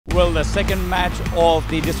Well, the second match of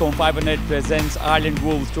the DishHome FiberNet presents Ireland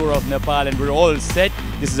Wolves tour of Nepal, and we're all set.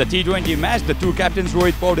 This is a T20 match. The two captains,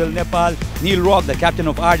 Rohit Paudel, Nepal, Neil Rock, the captain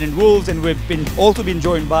of Ireland Wolves, and we've also been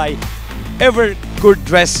joined by ever good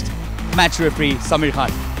dressed match referee Samir Khan.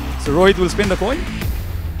 So Rohit will spin the coin.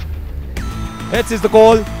 Heads is the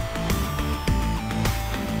call.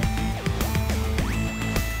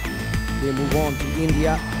 They move on to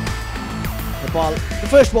India. Nepal. The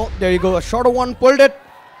first ball. There you go. A shorter one. Pulled it.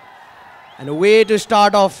 And a way to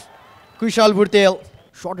start off. Kushal Burtel.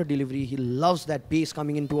 Shorter delivery. He loves that pace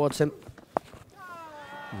coming in towards him.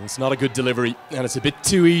 It's not a good delivery. And it's a bit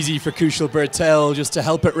too easy for Kushal Burtel just to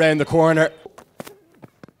help it round the corner.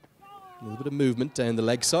 A little bit of movement down the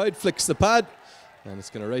leg side. Flicks the pad. And it's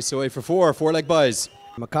going to race away for four leg buys.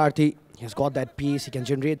 McCarthy has got that pace. He can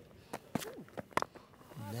generate.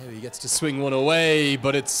 Now he gets to swing one away,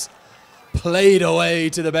 but it's played away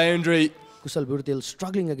to the boundary. Kushal Burtel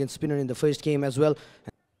struggling against spinner in the first game as well.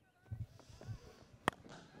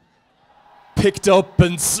 Picked up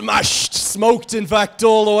and smashed. Smoked, in fact,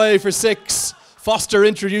 all the way for 6. Foster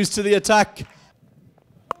introduced to the attack.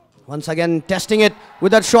 Once again testing it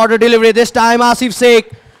with that shorter delivery. This time Asif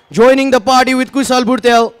Sheikh joining the party with Kushal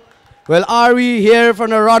Burtel. Well, are we here for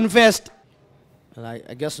a run fest? Well,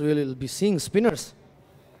 I guess we'll be seeing spinners.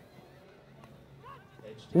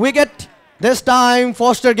 Wicket. This time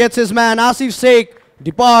Foster gets his man. Asif Sheikh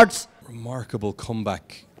departs. Remarkable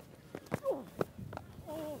comeback.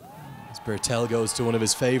 As Burtel goes to one of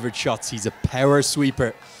his favourite shots. He's a power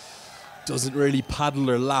sweeper. Doesn't really paddle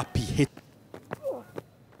or lap. He hit.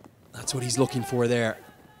 That's what he's looking for there.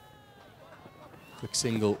 Quick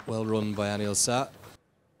single, well run by Anil Shah.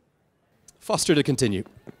 Foster to continue.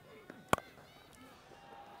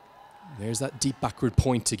 There's that deep backward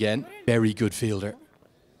point again. Very good fielder.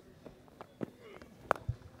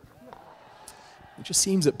 It just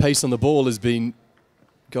seems that pace on the ball has been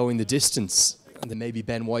going the distance. And then maybe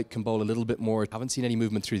Ben White can bowl a little bit more. Haven't seen any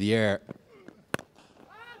movement through the air.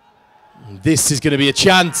 And this is going to be a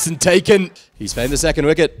chance and taken. He's found the second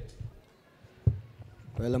wicket.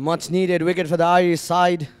 Well, a much needed wicket for the Irish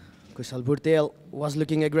side. Kushal Burtel was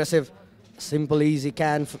looking aggressive. Simple, easy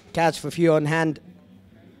catch for few on hand.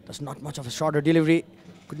 There's not much of a shorter delivery.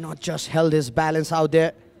 Could not just held his balance out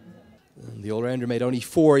there. And the all-rounder made only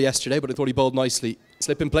 4 yesterday, but I thought he bowled nicely.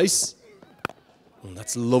 Slip in place. And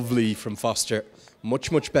that's lovely from Foster.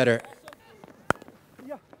 Much, much better.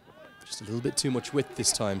 Just a little bit too much width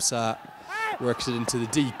this time. Shah works it into the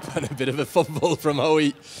deep, and a bit of a fumble from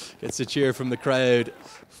Hoey. Gets a cheer from the crowd.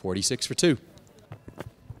 46 for 2.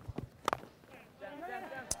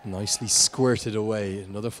 Nicely squirted away.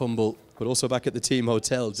 Another fumble, but also back at the team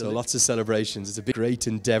hotel. So lots of celebrations. It's a big, great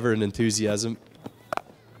endeavour and enthusiasm.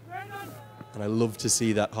 And I love to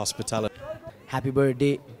see that hospitality. Happy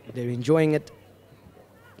birthday. They're enjoying it.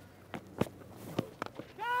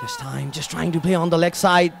 This time, just trying to play on the leg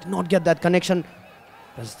side. Not get that connection.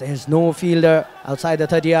 Because there's no fielder outside the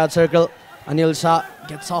 30-yard circle. Anil Shah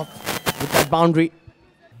gets off with that boundary.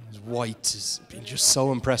 White has been just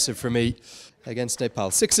so impressive for me against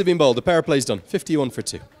Nepal. 6 have been bowled. The power play's done. 51 for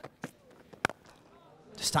 2.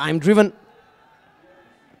 This time driven.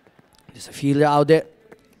 There's a fielder out there.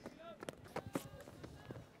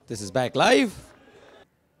 This is back live.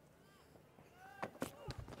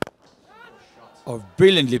 Oh,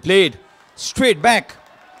 brilliantly played. Straight back.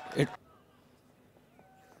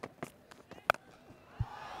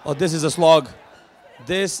 Oh, this is a slog.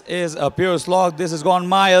 This is a pure slog. This has gone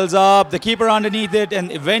miles up. The keeper underneath it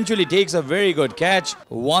and eventually takes a very good catch.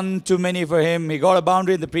 One too many for him. He got a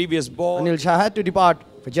boundary in the previous ball. Anil Shah had to depart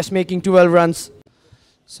for just making 12 runs.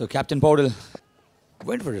 So Captain Paudel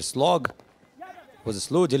went for a slog. It was a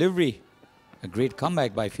slow delivery. A great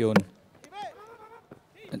comeback by Fionn.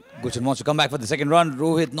 Gulshan wants to come back for the second run.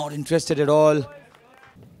 Rohit not interested at all.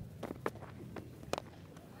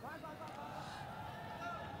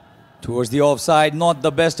 Towards the offside, not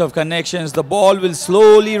the best of connections. The ball will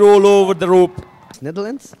slowly roll over the rope.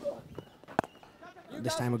 Netherlands.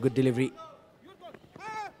 This time a good delivery.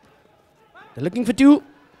 They're looking for 2.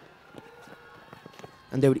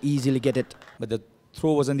 And they would easily get it. But the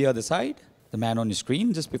throw was on the other side. The man on your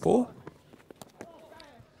screen just before.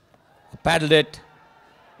 Paddled it.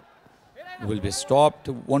 Will be stopped.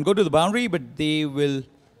 Won't go to the boundary, but they will.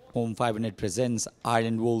 Home FiberNet presents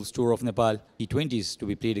Ireland Wolves tour of Nepal. T20s to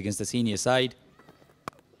be played against the senior side.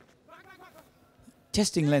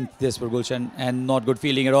 Testing length this for Gulshan, and not good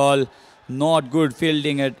fielding at all. Not good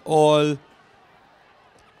fielding at all.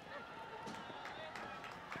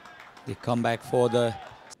 They come back for the...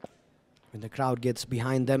 When the crowd gets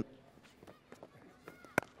behind them.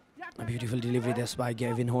 A beautiful delivery there by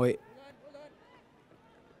Gavin Hoy.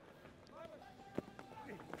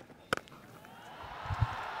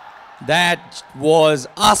 That was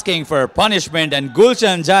asking for punishment, and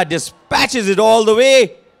Gulshan Jha dispatches it all the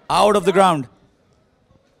way out of the ground.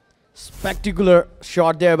 Spectacular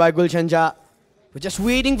shot there by Gulshan Jha. We're just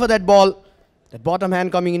waiting for that ball. That bottom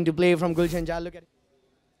hand coming into play from Gulshan Jha. Look at it.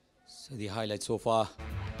 So the highlights so far.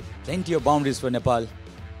 Plenty of boundaries for Nepal.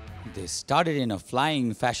 They started in a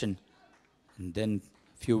flying fashion. And then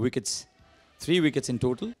a few wickets. 3 wickets in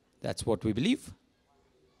total. That's what we believe.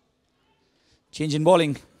 Change in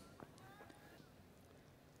bowling.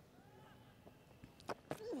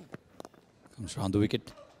 Comes round the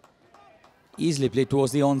wicket. Easily played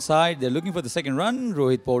towards the onside. They're looking for the second run.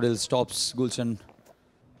 Rohit Paudel stops Gulshan.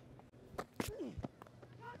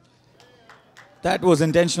 That was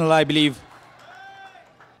intentional, I believe.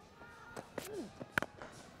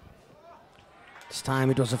 This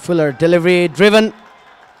time it was a fuller delivery, driven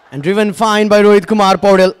fine by Rohit Kumar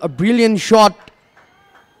Paudel. A brilliant shot.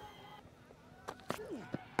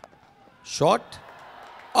 Shot,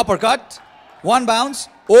 uppercut, one bounce,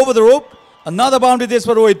 over the rope. Another boundary this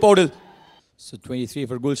for Rohit Paudel. So 23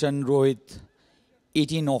 for Gulshan, Rohit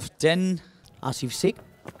 18 of 10. Asif Sheikh.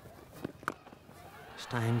 This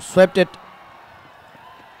time swept it.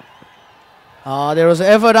 There was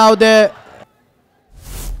effort out there.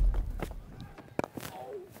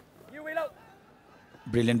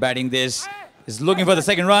 Brilliant batting this. He's looking for the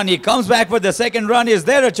second run. He comes back for the second run. Is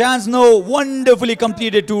there a chance? No. Wonderfully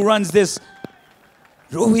completed 2 runs this.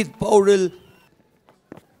 Rohit Paudel.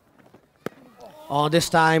 This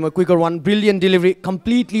time a quicker one. Brilliant delivery.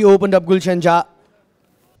 Completely opened up Gulshan Jha.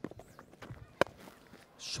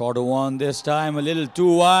 Shorter one this time. A little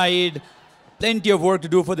too wide. Plenty of work to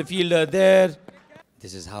do for the fielder there.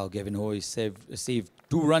 This is how Gavin Hoy saved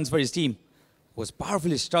 2 runs for his team. Was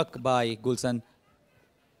powerfully struck by Gulshan.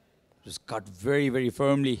 Was cut very, very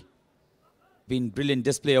firmly. Been brilliant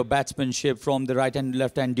display of batsmanship from the right and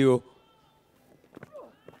left hand duo.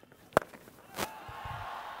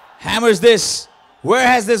 Hammers this. Where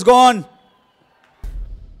has this gone?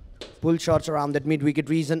 Pull shots around that mid-wicket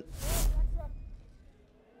region.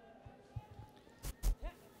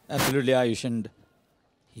 Absolutely, Ayush. And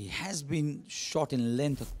he has been shot in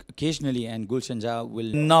length occasionally, and Gulshan Jha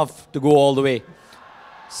will enough to go all the way.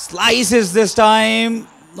 Slices this time.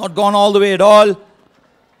 Not gone all the way at all.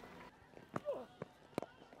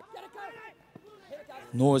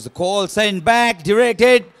 No is the call. Sent back.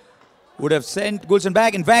 Directed. Would have sent Gulshan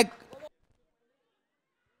back. In fact,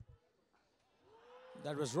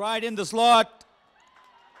 that was right in the slot.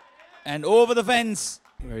 And over the fence.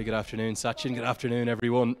 Very good afternoon, Sachin. Good afternoon,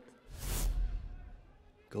 everyone.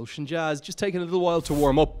 Gulshan Jha has just taken a little while to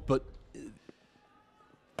warm up, but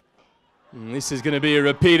this is going to be a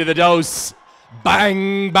repeat of the dose.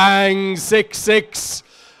 Bang, bang, 6-6.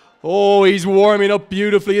 Oh, he's warming up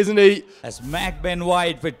beautifully, isn't he? As Mac Ben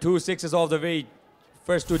wide for 2 sixes off the very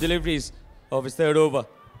first 2 deliveries of his 3rd over.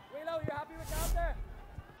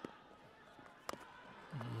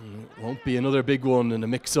 Won't be another big one in a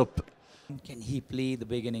mix-up. Can he play the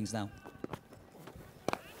big innings now?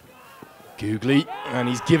 Googly, and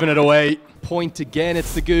he's given it away. Point again,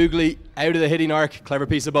 it's the Googly. Out of the hitting arc, clever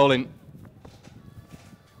piece of bowling.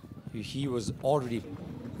 He was already...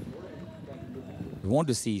 We want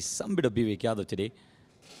to see some bit of Vivek Yadav today.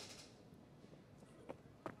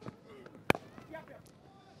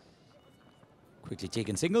 Quickly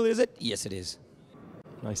taken single, is it? Yes, it is.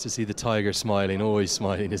 Nice to see the Tiger smiling. Always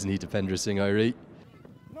smiling, isn't he, Defender Singh Irie?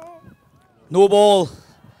 No ball.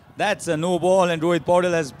 That's a no ball, and Rohit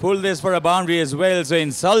Paudel has pulled this for a boundary as well. So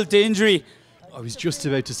insult to injury. I was just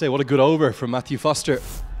about to say, what a good over from Matthew Foster.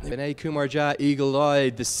 Vinay Kumar Jha,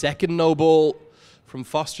 eagle-eyed. The second no ball from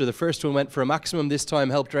Foster. The first one went for a maximum. This time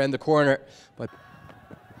helped around the corner. But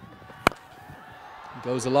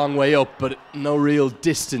goes a long way up, but no real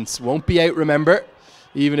distance. Won't be out, remember,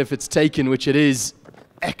 even if it's taken, which it is.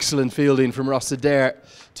 Excellent fielding from Ross Adair.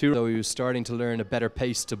 So he was starting to learn a better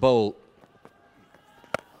pace to bowl.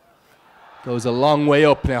 Goes a long way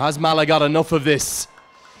up. Now, has Mala got enough of this?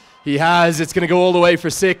 He has. It's going to go all the way for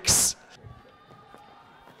 6.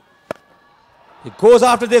 It goes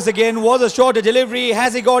after this again. Was a shorter delivery.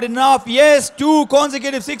 Has he got enough? Yes, 2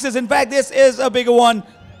 consecutive 6s. In fact, this is a bigger one.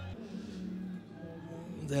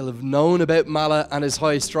 They'll have known about Mala and his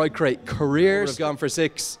high strike rate. Careers have gone for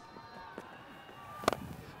 6.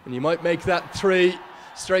 And you might make that 3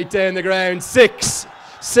 straight down the ground. 6,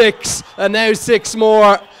 6, and now 6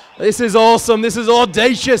 more. This is awesome. This is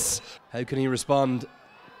audacious. How can he respond?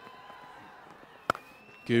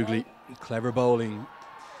 Googly, clever bowling,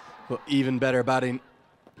 but even better batting.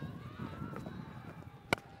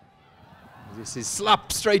 This is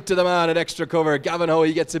slapped straight to the man at extra cover. Gavin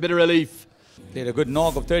Hoey gets a bit of relief. Played a good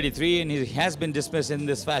knock of 33 and he has been dismissed in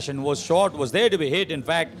this fashion. Was short, was there to be hit in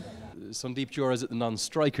fact. Sandeep Jora's at the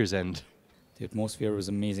non-striker's end. The atmosphere was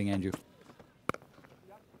amazing, Andrew.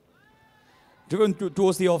 Driven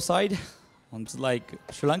towards the offside. It's like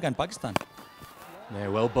Sri Lanka and Pakistan.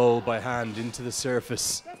 Now well bowled by hand into the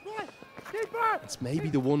surface. It's maybe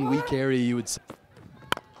the one weak area you would say.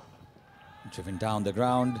 Driven down the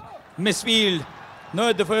ground. Misfield.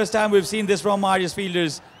 Not the first time we've seen this from Irish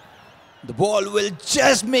fielders. The ball will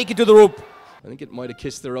just make it to the rope. I think it might have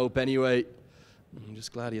kissed the rope anyway. I'm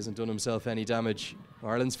just glad he hasn't done himself any damage.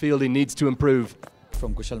 Ireland's fielding needs to improve.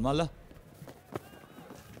 From Kushal Malla.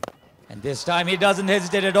 And this time he doesn't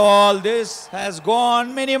hesitate at all. This has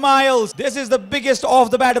gone many miles. This is the biggest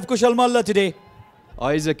off the bat of Kushal Malla today.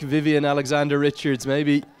 Isaac Vivian Alexander Richards,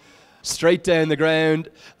 maybe straight down the ground,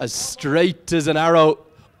 as straight as an arrow,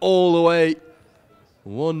 all the way.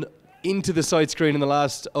 One into the side screen in the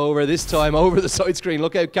last over, this time over the side screen.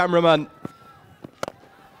 Look out, cameraman.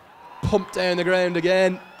 Pumped down the ground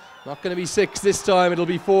again. Not going to be 6 this time, it'll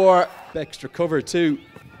be 4. Extra cover too.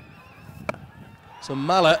 So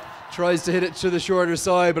Malla tries to hit it to the shorter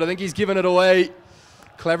side, but I think he's given it away.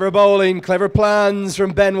 Clever bowling, clever plans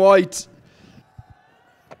from Ben White.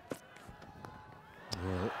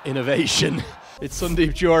 Innovation. It's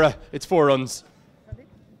Sandeep Jora. It's 4 runs.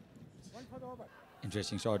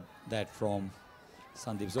 Interesting shot that from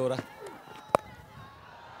Sandeep Zora.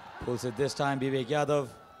 Pulls it this time. Vivek Yadav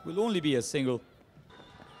will only be a single.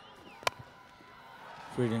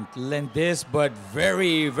 Brilliant length this, but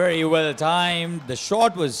very, very well timed. The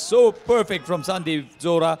shot was so perfect from Sandeep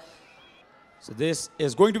Zora. So this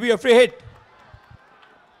is going to be a free hit.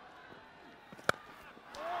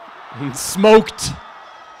 Smoked.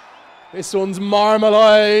 This one's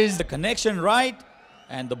marmalised. The connection right,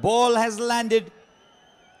 and the ball has landed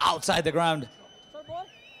outside the ground.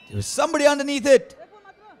 There was somebody underneath it.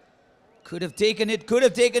 Could have taken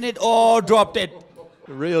it, or dropped it.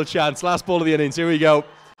 Real chance. Last ball of the innings. Here we go.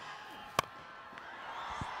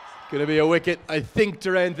 Going to be a wicket, I think,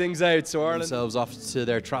 to round things out. So Ireland themselves off to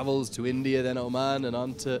their travels to India, then Oman, and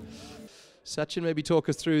on to Sachin. Maybe talk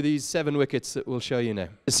us through these 7 wickets that we'll show you now.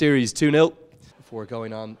 The series 2-0 before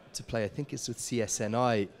going on to play. I think it's with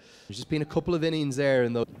CSNI. There's just been a couple of innings there,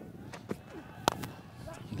 and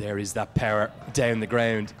there is that power down the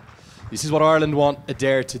ground. This is what Ireland want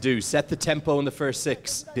Adair to do. Set the tempo in the first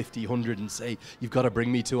 6, 50, 100, and say, you've got to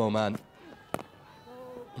bring me to Oman.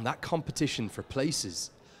 And that competition for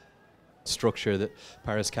places, structure that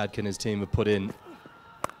Paris Kadki and his team have put in,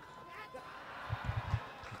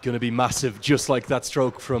 going to be massive, just like that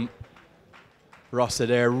stroke from Ross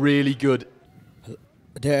Adair. Really good.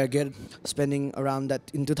 Adair again spending around that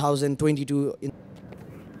in 2022.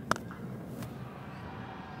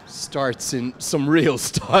 Starts in some real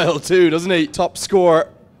style too, doesn't he? Top score.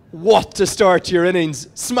 What to start your innings.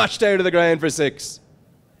 Smashed out of the ground for 6.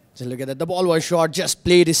 So look at that. The ball was short. Just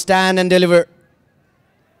played his stand and deliver.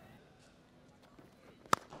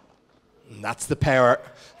 And that's the power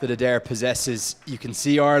that Adair possesses. You can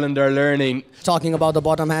see Ireland are learning. Talking about the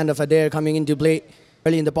bottom hand of Adair coming into play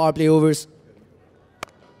early in the power play overs.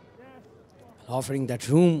 Offering that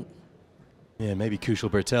room. Yeah, maybe Kushal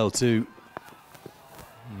Bertel too.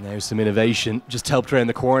 And there's some innovation, just helped around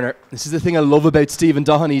the corner. This is the thing I love about Stephen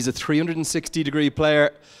Doheny. He's a 360-degree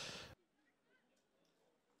player.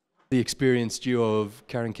 The experienced duo of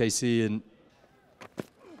Karen Casey and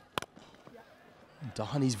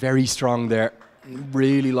Doheny's very strong there.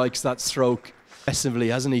 Really likes that stroke aggressively,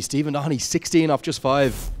 hasn't he? Stephen Doheny, 16 off just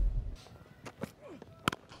 5.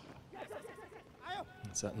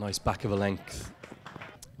 It's that nice back of a length.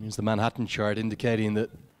 Here's the Manhattan chart indicating that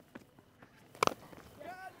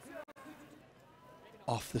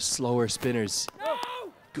off the slower spinners.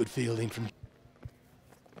 Good fielding from...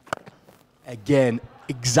 Again,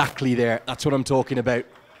 exactly there. That's what I'm talking about.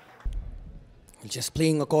 Just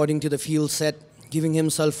playing according to the field set, giving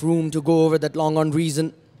himself room to go over that long on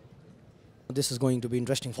reason. This is going to be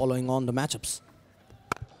interesting following on the matchups.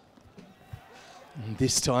 And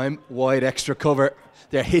this time, wide extra cover.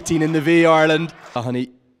 They're hitting in the V, Ireland. Doheny,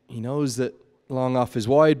 he knows that long off is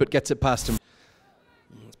wide, but gets it past him.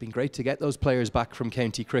 It's been great to get those players back from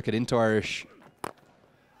county cricket into Irish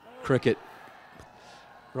cricket.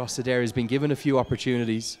 Ross Adair has been given a few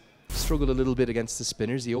opportunities. Struggled a little bit against the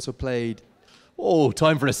spinners. He also played... Oh,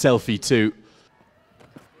 time for a selfie too.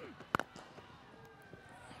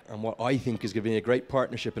 And what I think is going to be a great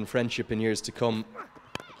partnership and friendship in years to come.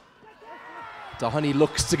 Doheny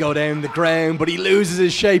looks to go down the ground, but he loses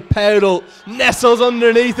his shape. Powdle nestles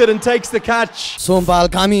underneath it and takes the catch.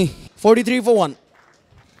 Sompal Kami 43 for 1.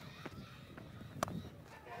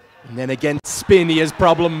 And then against spin, he has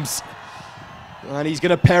problems. And he's going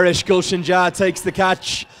to perish. Gulshan Jah takes the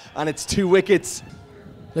catch, and it's 2 wickets.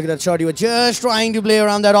 Look at that shot. You were just trying to play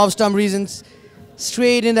around that off-stump reasons.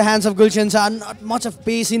 Straight in the hands of Gulshan Jah. Not much of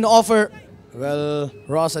pace in offer. Well,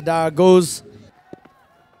 Ross Adair goes.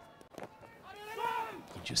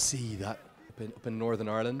 You just see that up in Northern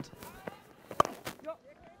Ireland. One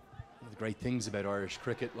of the great things about Irish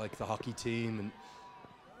cricket, like the hockey team, and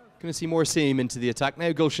going to see more seam into the attack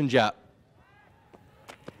now. Gulshan Jah.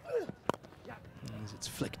 As it's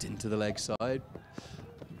flicked into the leg side.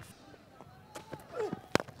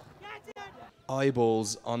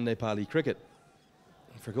 Eyeballs on Nepali cricket.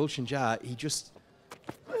 And for Gulshan Jah,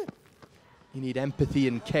 you need empathy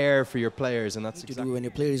and care for your players, and that's exactly when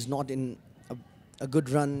your player is not in a good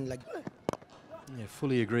run. Like, yeah,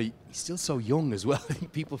 fully agree. He's still so young as well. I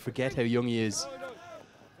think people forget how young he is.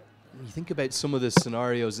 When you think about some of the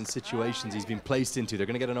scenarios and situations he's been placed into, they're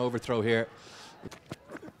going to get an overthrow here.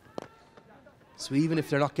 So even if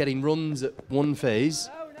they're not getting runs at one phase,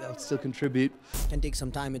 they'll still contribute. Can take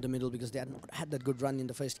some time in the middle because they had not had that good run in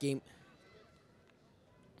the first game.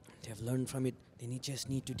 They have learned from it. They just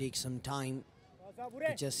need to take some time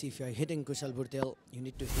to just see if you're hitting Kushal Bhurtel, you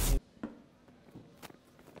need to hit him.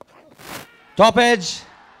 Top edge.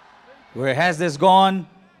 Where has this gone?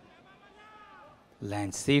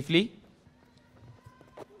 Lands safely.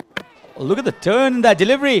 Oh, look at the turn in that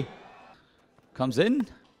delivery. Comes in.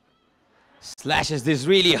 Slashes this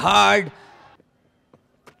really hard.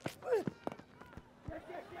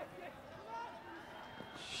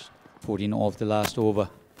 "14 off the last over."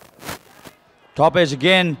 Top edge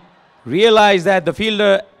again. Realized that the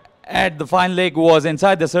fielder at the fine leg was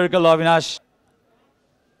inside the circle of Avinash.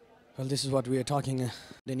 Well, this is what we are talking.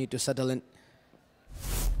 They need to settle in.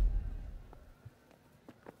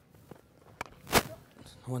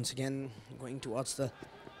 Once again, going towards the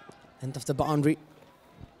end of the boundary.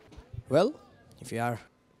 Well, if you are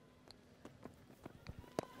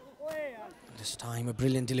this time a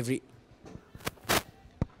brilliant delivery,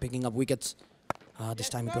 picking up wickets. This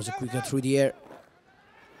time it was a quicker through the air.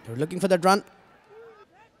 They were looking for that run.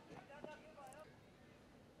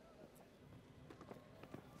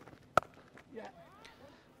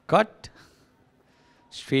 Cut.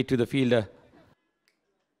 Straight to the fielder.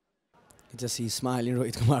 You just see smiling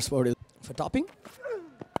Rohit Kumar Sportil for topping.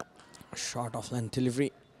 A short off-length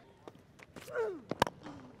delivery.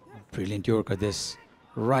 Brilliant Yorker this.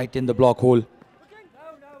 Right in the block hole.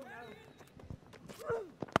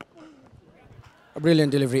 A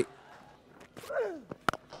brilliant delivery.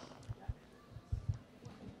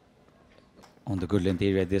 On the good length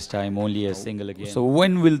area this time, only a single again. So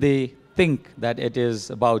when will they think that it is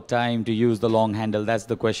about time to use the long handle? That's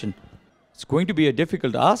the question. It's going to be a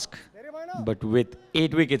difficult ask, but with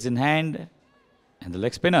 8 wickets in hand, and the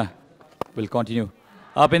leg spinner will continue.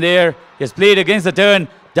 Up in the air, he's played against the turn.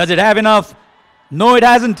 Does it have enough? No, it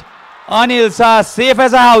hasn't. Anil Shah, safe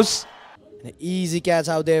as a house. An easy catch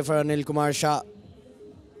out there for Anil Kumar Shah.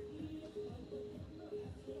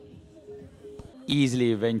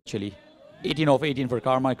 Easily, eventually. 18 off 18 for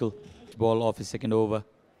Carmichael. Ball off his second over.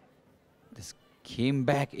 This came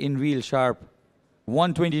back in real sharp.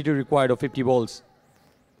 122 required of 50 balls.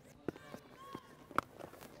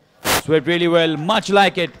 Swept really well. Much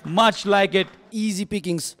like it. Much like it. Easy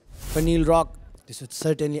pickings for Neil Rock. This would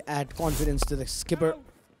certainly add confidence to the skipper.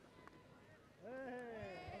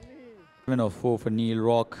 7 of 4 for Neil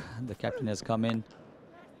Rock. The captain has come in.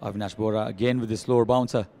 Avinash Bora again with the slower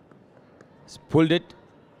bouncer. He's pulled it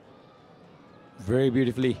very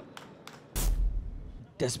beautifully.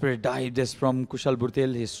 Desperate dive this from Kushal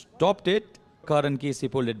Bhurtel. He stopped it. Karan Casey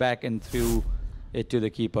pulled it back and threw it to the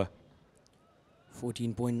keeper.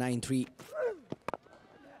 14.93.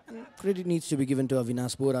 Credit needs to be given to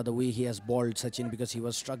Avinash Bora the way he has bowled Sachin, because he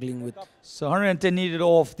was struggling with. So 110 needed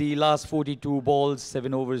off the last 42 balls,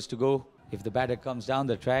 7 overs to go. If the batter comes down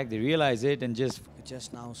the track, they realize it and just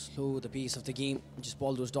now slow the pace of the game. Just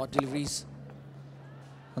ball those dot deliveries.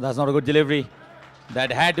 That's not a good delivery.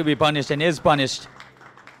 That had to be punished and is punished.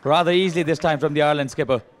 Rather easily this time from the Ireland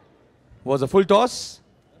skipper. Was a full toss.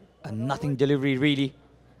 A nothing delivery really.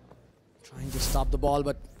 Trying to stop the ball,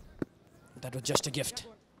 but that was just a gift.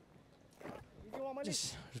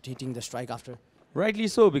 Just rotating the strike after. Rightly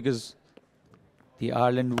so, because the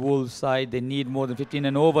Ireland Wolves side, they need more than 15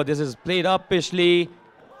 and over. This is played uppishly.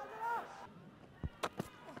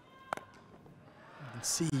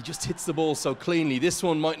 See, he just hits the ball so cleanly. This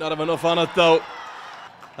one might not have enough on it though.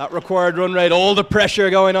 That required run rate, all the pressure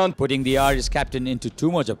going on. Putting the Irish captain into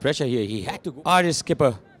too much of pressure here. He had to go. Irish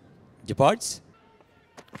skipper departs.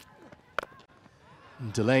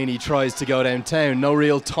 Delaney tries to go downtown. No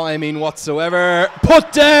real timing whatsoever.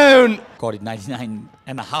 Put down! Caught it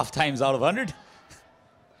 99.5 times out of 100.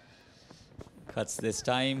 Cuts this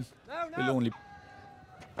time. Will only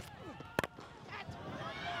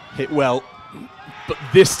hit well, but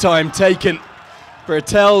this time taken.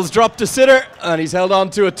 Bertel's dropped a sitter, and he's held on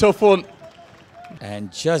to a tough one.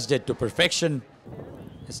 And judged it to perfection.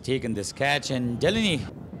 Has taken this catch, and Delaney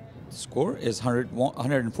score is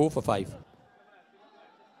 104 for 5.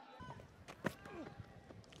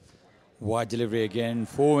 Wide delivery again,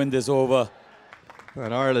 4 in this over.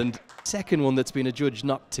 And Ireland, second one that's been adjudged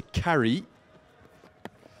not to carry.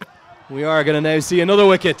 We are going to now see another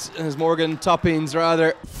wicket as Morgan Toppings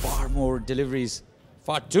rather. Far more deliveries,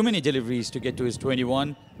 far too many deliveries to get to his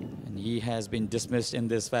 21. And he has been dismissed in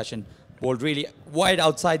this fashion. Balled really wide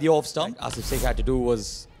outside the off stump. Asif Sheikh had to do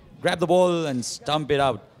was grab the ball and stump it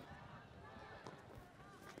out.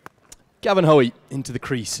 Gavin Hoey into the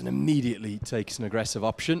crease and immediately takes an aggressive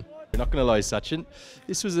option. You're not going to lie, Sachin.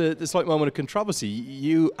 This was a slight moment of controversy.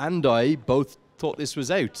 You and I both thought this was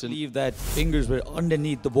out. I believe that fingers were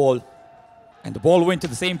underneath the ball. And the ball went to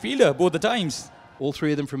the same fielder both the times. All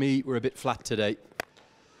three of them for me were a bit flat today.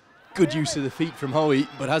 Good use of the feet from Hoey,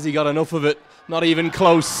 but has he got enough of it? Not even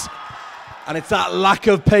close. And it's that lack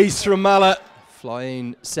of pace from Mala.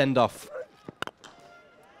 Flying send-off.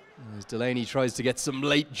 As Delaney tries to get some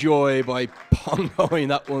late joy by pongoing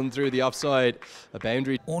that one through the offside. A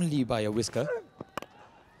boundary. Only by a whisker.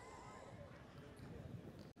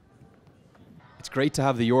 It's great to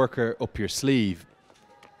have the Yorker up your sleeve.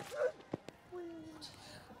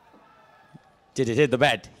 Did it hit the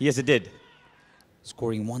bat? Yes, it did.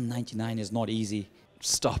 Scoring 199 is not easy.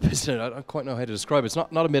 Stop, isn't it? I don't quite know how to describe it. It's not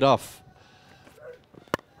a mid-off.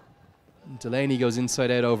 Delaney goes inside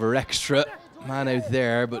out over extra. Man out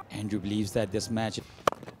there, but Andrew believes that this match...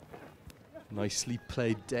 Nicely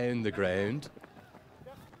played down the ground.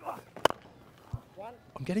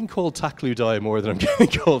 I'm getting called Takludai more than I'm getting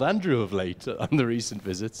called Andrew of late on the recent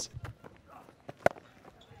visits.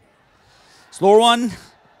 Slower one.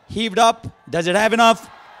 Heaved up. Does it have enough?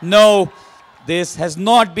 No. This has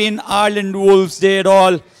not been Ireland Wolves' day at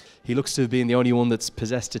all. He looks to have been the only one that's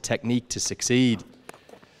possessed a technique to succeed.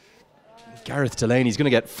 Gareth Delaney's going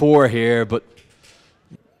to get 4 here, but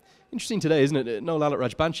interesting today, isn't it? No Lalit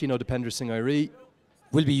Rajbanshi, no Dipendra Singh Airi.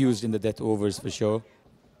 Will be used in the death overs for sure.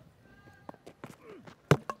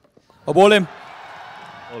 A ball him.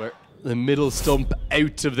 The middle stump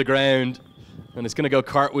out of the ground, and it's going to go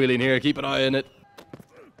cartwheeling here. Keep an eye on it.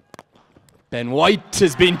 Ben White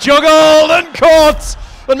has been juggled and caught,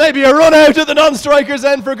 and maybe a run out at the non-striker's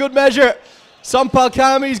end for good measure. Sampal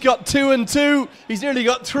Kami's got 2 and 2. He's nearly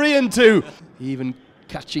got 3 and 2. Even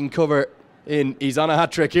catching cover in. He's on a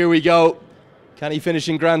hat-trick. Here we go. Can he finish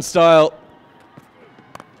in grand style?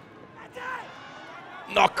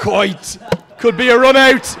 Not quite. Could be a run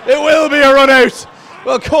out. It will be a run out.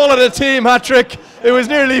 We'll call it a team hat-trick. It was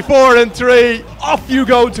nearly 4 and 3. Off you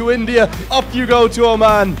go to India. Off you go to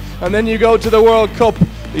Oman. And then you go to the World Cup.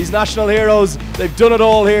 These national heroes, they've done it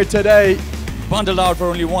all here today. Bundled out for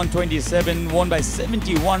only 127, won by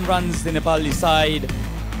 71 runs, the Nepali side.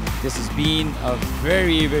 This has been a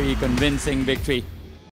very, very convincing victory.